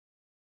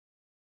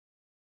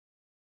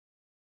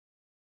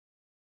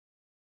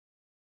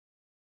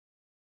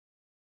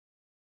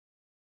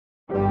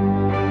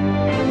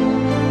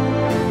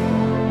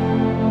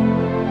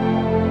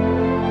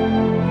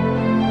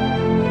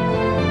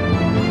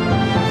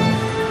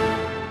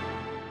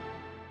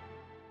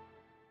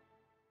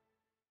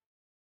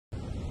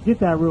Get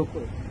that real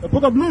quick. The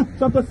book of Luke,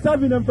 chapter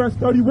 7 and verse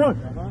 31.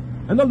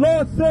 And the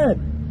Lord said,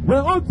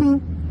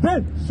 whereunto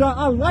then shall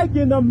I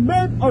liken the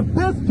men of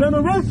this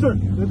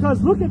generation?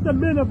 Because look at the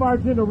men of our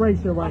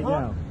generation right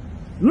now.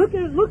 Look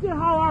at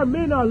how our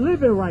men are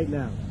living right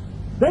now.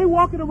 They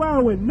walking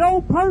around with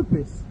no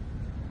purpose.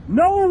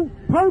 No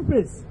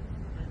purpose.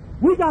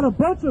 We got a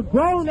bunch of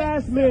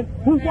grown-ass men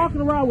who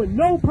walking around with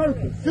no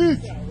purpose.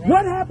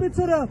 What happened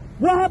to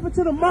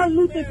the Martin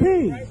Luther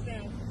King?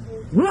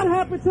 What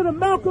happened to the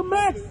Malcolm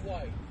X?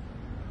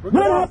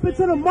 What happened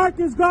to the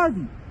Marcus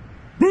Garvey?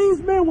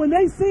 These men, when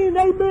they seen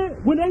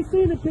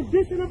the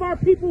condition of our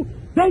people,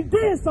 they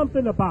did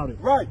something about it.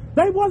 Right.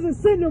 They wasn't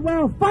sitting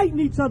around fighting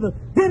each other,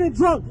 getting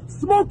drunk,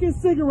 smoking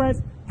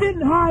cigarettes,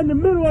 getting high in the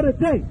middle of the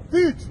day.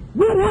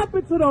 What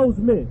happened to those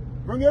men?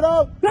 Bring it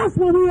up. That's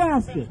what we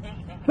asking.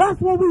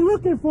 That's what we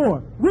looking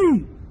for.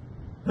 Read.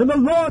 And the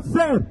Lord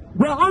said,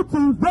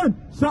 whereunto then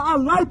shall I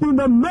liken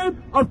the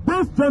men of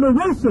this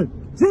generation?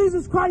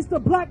 Jesus Christ, the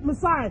black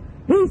Messiah,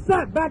 he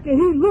sat back and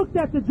he looked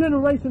at the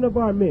generation of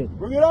our men.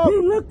 Bring it up. He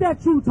looked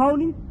at you,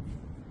 Tony.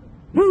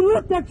 He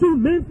looked at you,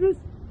 Memphis.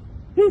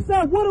 He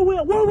said, what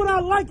would I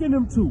liken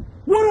them to?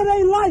 What are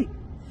they like?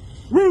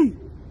 Read.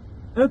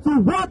 And to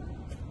what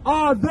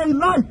are they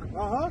like?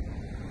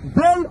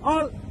 They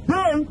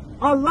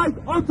are like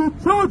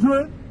unto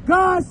children.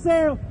 God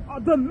said,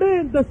 the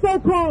men, the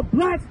so-called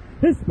blacks,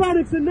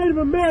 Hispanics, and Native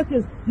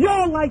Americans,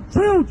 y'all like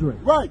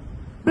children. Right.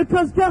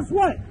 Because guess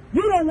what?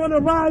 You don't want to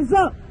rise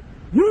up.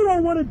 You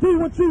don't want to do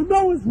what you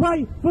know is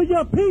right for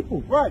your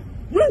people. Right.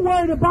 You're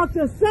worried about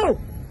yourself.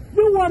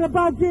 You're worried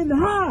about getting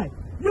high.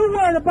 You're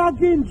worried about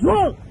getting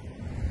drunk.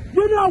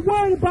 You're not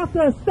worried about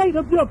the state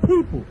of your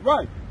people.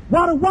 Right.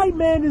 While the white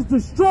man is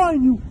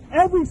destroying you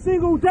every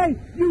single day,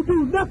 you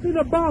do nothing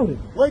about it.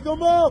 Wake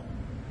them up.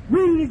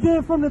 Read it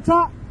again from the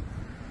top.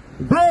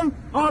 They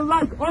are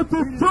like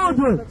unto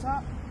children.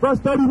 Verse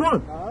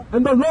 31.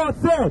 And the Lord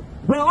said,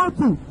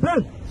 whereunto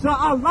then shall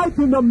I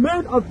liken the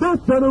men of this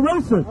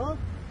generation?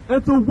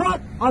 And to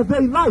what are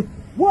they like?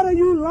 What are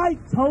you like,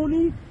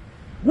 Tony?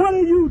 What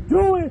are you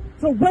doing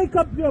to wake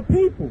up your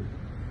people?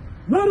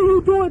 What are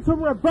you doing to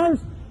reverse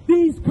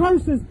these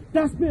curses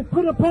that's been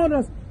put upon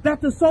us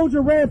that the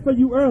soldier read for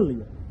you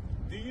earlier?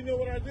 Do you know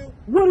what I do?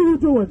 What are you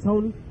doing,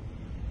 Tony?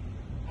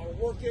 I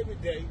work every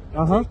day.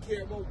 I take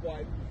care of my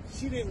wife.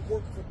 She didn't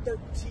work for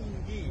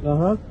 13 years.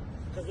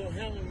 Because I'm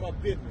handling my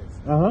business.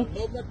 I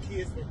love my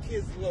kids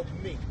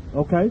love me.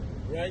 Okay.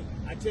 Right?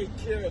 I take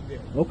care of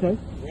them. Okay.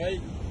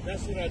 Right?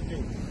 That's what I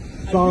do.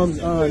 Psalms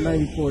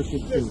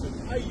 94:16.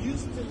 Listen, I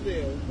used to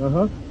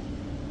live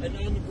an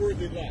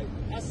unworthy life.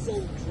 I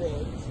sold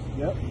drugs.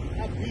 Yep.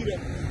 I beat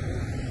up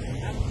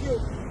people. I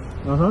killed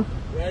people.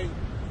 Right?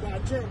 But I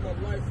turned my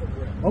life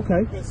around.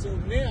 Okay. But so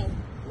now,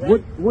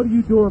 right? What are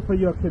you doing for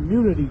your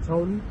community,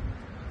 Tony?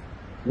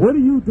 What are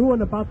you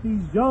doing about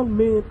these young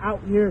men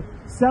out here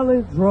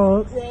selling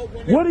drugs?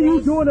 What are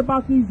you doing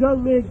about these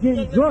young men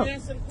getting drunk?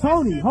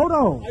 Tony, hold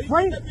on.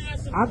 Frank,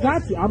 I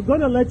got you. I'm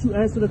going to let you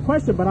answer the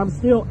question, but I'm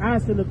still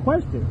asking the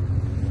question.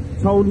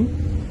 Tony,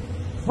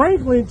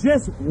 Franklin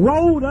just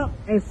rolled up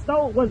and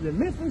stole, was it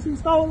Memphis he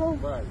stole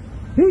him? Right.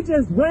 He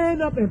just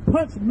ran up and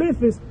punched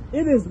Memphis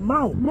in his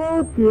mouth.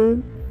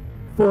 Smoking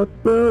for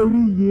 30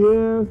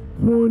 years,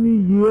 20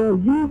 years.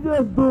 You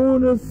just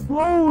doing it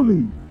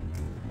slowly.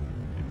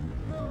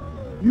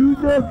 You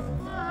just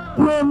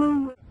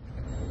killing.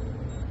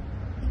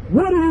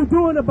 What are you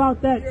doing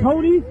about that,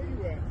 Tony?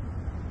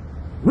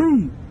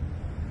 Read.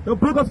 The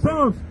book of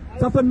Psalms,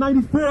 chapter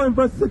 94 and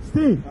verse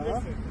 16.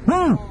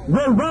 Who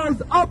will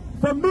rise up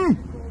from me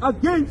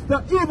against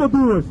the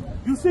evildoers?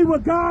 You see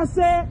what God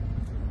said?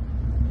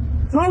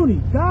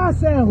 Tony, God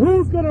said,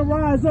 who's going to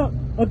rise up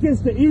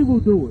against the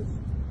evildoers?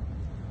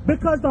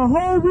 Because the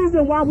whole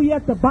reason why we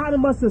at the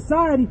bottom of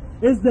society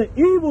is the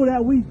evil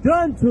that we've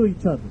done to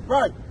each other.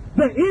 Right.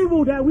 The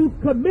evil that we've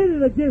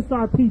committed against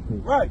our people.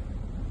 Right.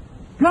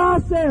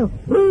 God said,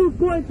 who's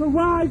going to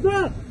rise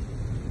up?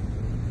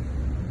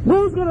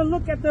 Who's going to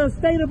look at the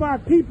state of our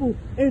people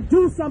and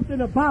do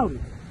something about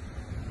it?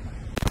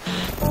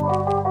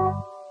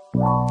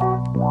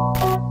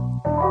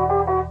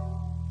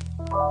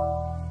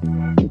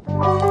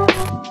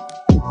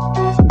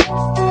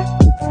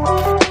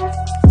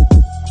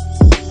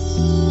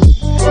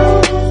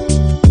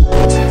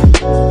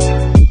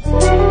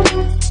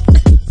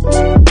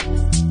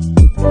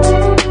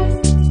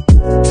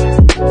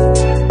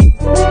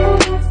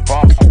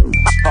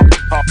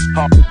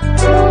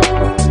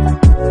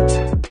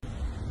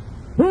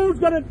 Who's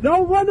gonna,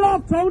 don't run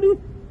off, Tony.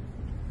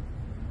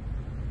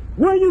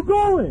 Where you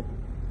going?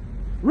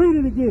 Read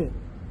it again.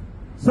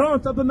 Psalm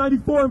chapter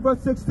 94 and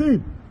verse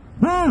 16.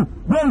 Who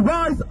will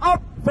rise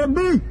up from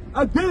me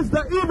against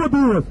the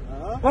evildoers?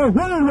 Or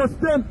who will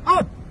stand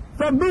up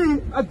from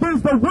me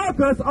against the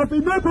workers of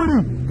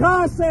iniquity?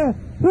 God said,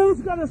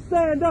 who's gonna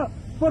stand up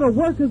for the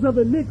workers of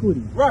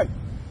iniquity? Right.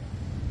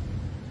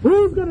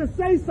 Who's going to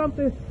say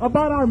something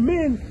about our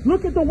men?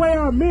 Look at the way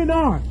our men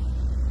are.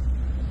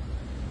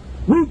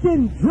 We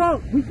getting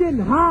drunk. We getting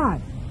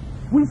high.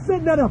 We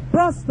sitting at a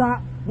bus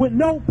stop with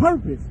no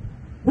purpose.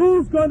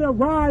 Who's going to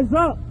rise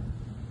up?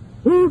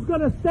 Who's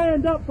going to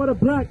stand up for the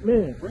black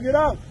man? Bring it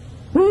out.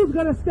 Who's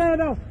going to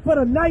stand up for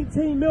the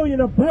 19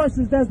 million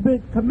abortions that's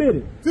been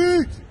committed?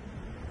 Teach.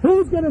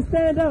 Who's going to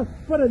stand up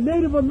for the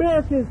Native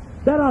Americans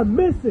that are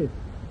missing?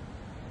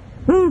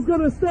 Who's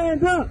going to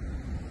stand up?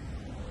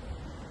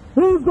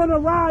 Who's going to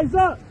rise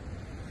up?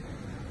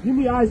 Give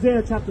me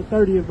Isaiah chapter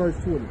 30 and verse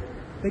 20.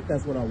 I think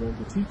that's what I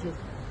want to teach us.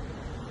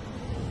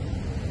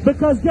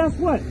 Because guess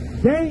what?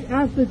 Day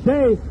after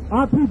day,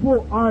 our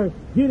people are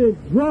getting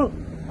drunk.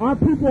 Our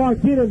people are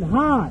getting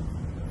high.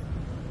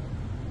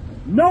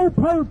 No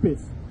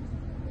purpose.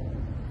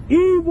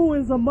 Evil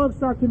is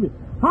amongst our community.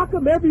 How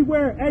come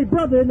everywhere, hey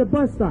brother in the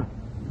bus stop,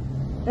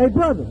 hey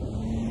brother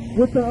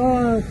with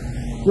the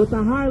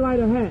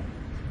highlighter hat,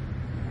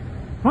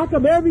 how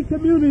come every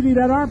community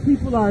that our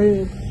people are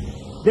in,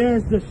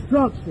 there's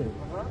destruction?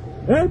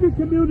 Every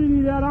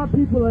community that our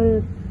people are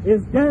in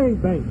is gang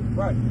banging.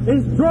 Right.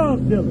 It's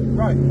drug dealing.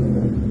 Right.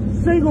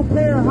 Single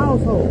parent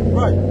household.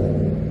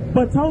 Right.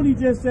 But Tony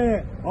just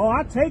said, oh,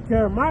 I take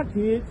care of my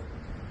kids.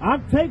 I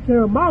take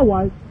care of my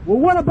wife. Well,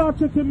 what about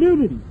your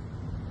community?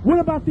 What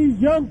about these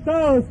young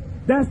thugs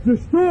that's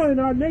destroying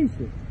our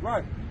nation?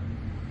 Right.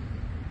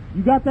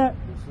 You got that?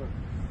 Yes, sir.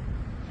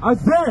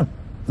 Isaiah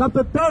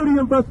chapter 30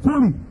 and verse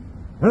 20.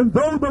 And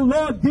though the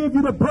Lord give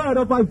you the bread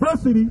of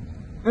adversity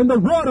and the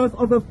waters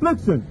of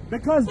affliction.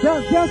 Because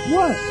guess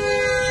what?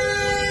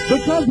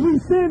 Because we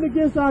sinned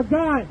against our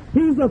God,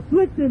 he's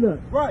afflicting us.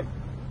 Right.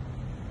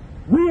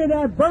 We in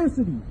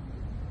adversity.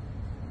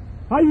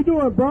 How you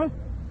doing, bro?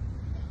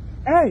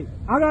 Hey,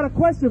 I got a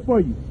question for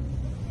you.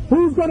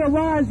 Who's gonna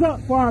rise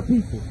up for our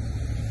people?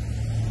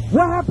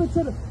 What happened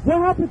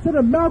to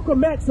the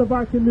Malcolm X of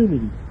our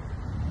community?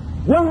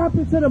 What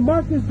happened to the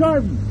Marcus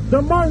Garvey,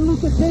 the Martin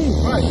Luther King,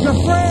 the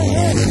Fred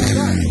Hampton?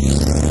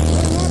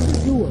 What happened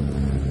to them?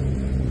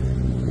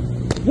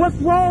 What's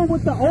wrong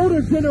with the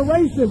older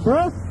generation,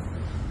 bro?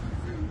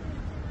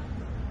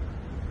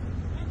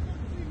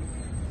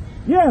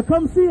 Yeah,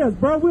 come see us,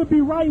 bro. We'll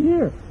be right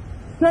here,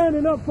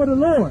 standing up for the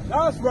Lord.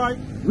 That's right.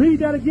 Read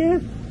that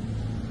again.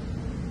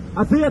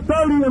 Isaiah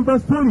 30 and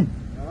verse 20.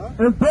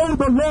 And though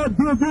the Lord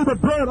gives you the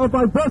bread of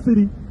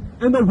adversity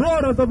and the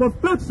waters of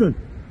affliction,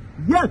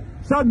 yet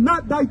shall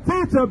not thy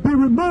teacher be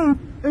removed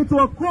into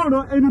a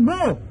corner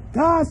anymore.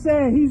 God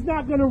said he's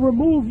not going to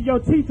remove your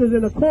teachers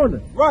in a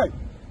corner. Right.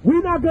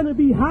 We're not going to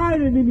be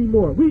hiding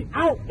anymore. We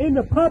out in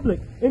the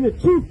public, in the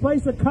chief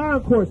place of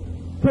concourse,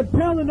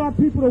 compelling our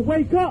people to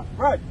wake up.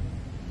 Right.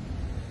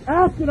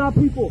 Asking our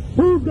people,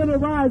 who's going to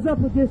rise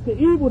up against the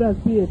evil that's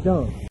being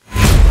done?